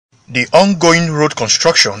The ongoing road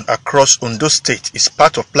construction across Ondo State is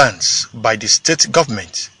part of plans by the state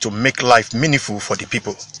government to make life meaningful for the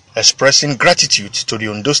people. Expressing gratitude to the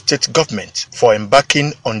Ondo State government for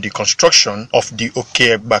embarking on the construction of the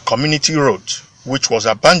Oke-Ogba Community Road, which was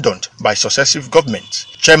abandoned by successive governments,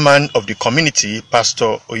 Chairman of the community,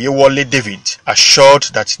 Pastor Oyewale David, assured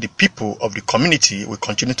that the people of the community will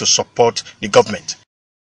continue to support the government.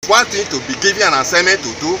 One thing to be given an assignment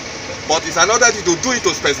to do, but it's another thing to do it to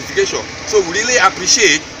specification. So we really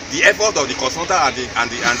appreciate the effort of the consultant and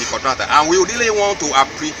the contractor, and we really want to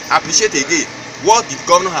appreciate again what the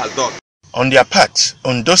governor has done. On their part,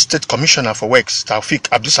 Ondo State Commissioner for Works, Taufik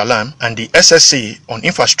Abdulsalam, and the SSA on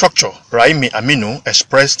Infrastructure, Raimi Aminu,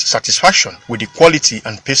 expressed satisfaction with the quality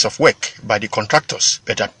and pace of work by the contractors,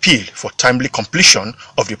 but appeal for timely completion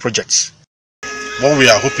of the projects. What we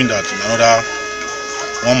are hoping that in another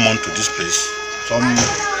 1 month to this place, some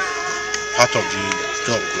part of the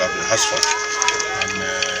job will have been asphalt, and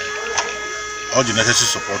all the necessary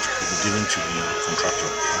support will be given to the contractor.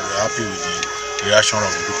 And we are happy with the reaction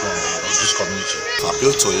of the people of this community. I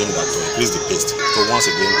appeal to him that to increase the pace. So once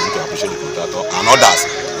again, we need to appreciate the contractor and others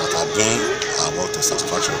that are doing our work to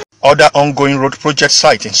satisfaction. Other ongoing road project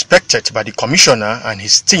sites inspected by the Commissioner and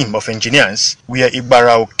his team of engineers were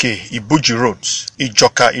Igbara-Oke-Ibuji Roads,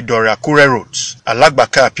 Ijoka-Idore-Akure Roads,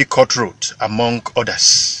 Alagbaka-Picot Road, among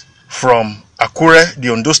others. From Akure, the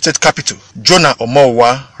Ondo State capital, Jonah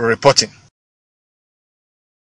Omorowa reporting.